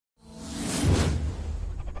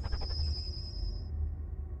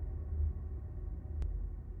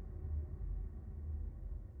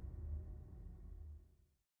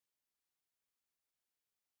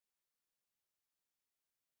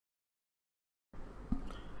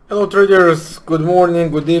Hello traders, good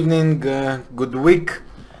morning, good evening, good week.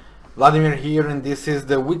 Vladimir here, and this is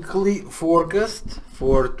the weekly forecast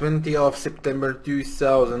for 20th of September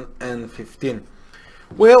 2015.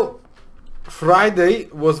 Well, Friday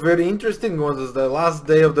was very interesting. It was the last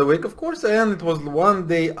day of the week, of course, and it was one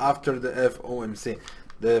day after the FOMC.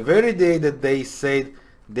 The very day that they said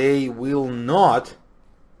they will not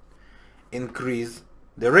increase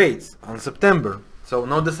the rates on September. So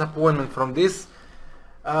no disappointment from this.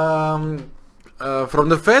 From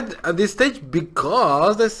the Fed at this stage,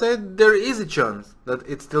 because they said there is a chance that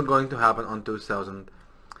it's still going to happen on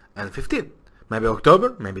 2015. Maybe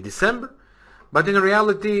October, maybe December. But in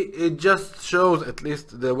reality, it just shows, at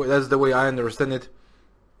least that's the way I understand it,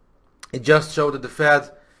 it just shows that the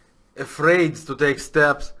Fed afraid to take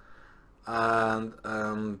steps, and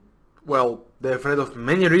well, they're afraid of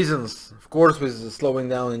many reasons. Of course, with slowing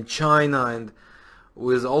down in China and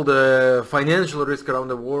with all the financial risk around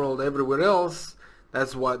the world, everywhere else.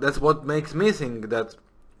 That's what makes me think that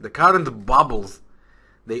the current bubbles,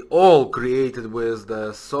 they all created with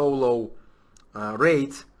the so low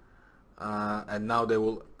rates, and now they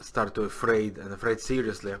will start to afraid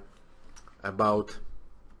seriously about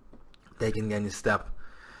taking any step.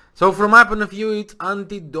 So from my point of view, it's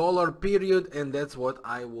anti-dollar period, and that's what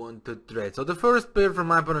I want to trade. So the first pair from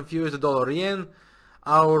my point of view is the dollar-yen.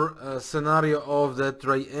 Our scenario of the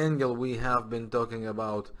triangle we have been talking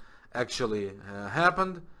about actually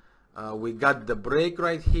happened. We got the break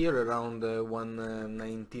right here around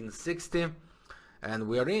 1960, and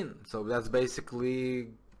we are in. So that's basically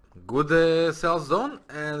good sell zone,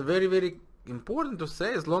 and very, very important to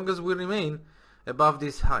say, as long as we remain above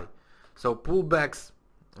this high. So pullbacks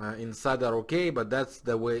inside are okay, but that's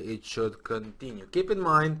the way it should continue. Keep in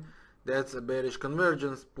mind that's a bearish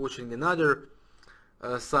convergence pushing another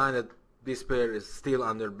sign that this pair is still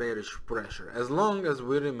under bearish pressure, as long as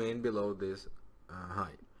we remain below this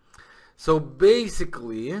high. So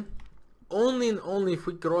basically, only and only if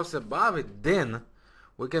we cross above it, then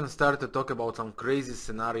we can start to talk about some crazy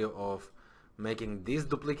scenario of making this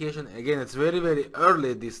duplication. Again, it's very, very early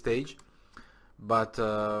at this stage, but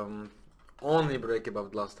only break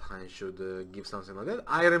above last high should give something like that.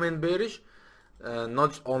 I remain bearish.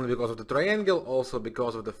 Not only because of the triangle, also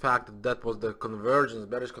because of the fact that that was the convergence,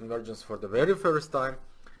 bearish convergence for the very first time.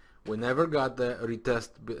 We never got the retest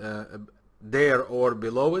there or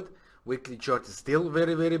below it. Weekly chart is still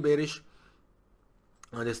very, very bearish.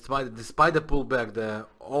 Despite the pullback,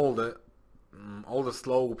 all the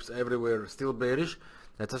slopes everywhere still bearish.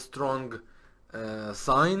 That's a strong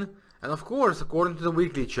sign. And of course, according to the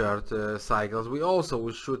weekly chart cycles, we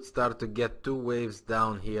should start to get two waves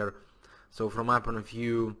down here. So from my point of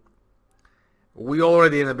view, we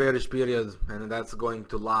already in a bearish period, and that's going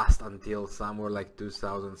to last until somewhere like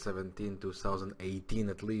 2017, 2018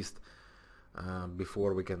 at least,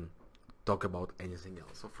 before we can talk about anything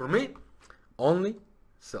else. So for me, only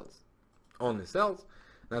sells. Only sells.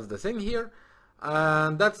 That's the thing here.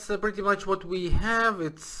 And that's pretty much what we have.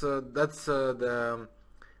 That's the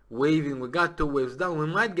waving. We got two waves down. We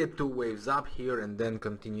might get two waves up here and then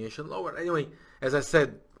continuation lower. Anyway, as I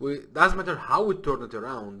said, doesn't matter how we turn it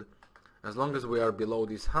around, as long as we are below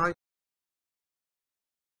this high.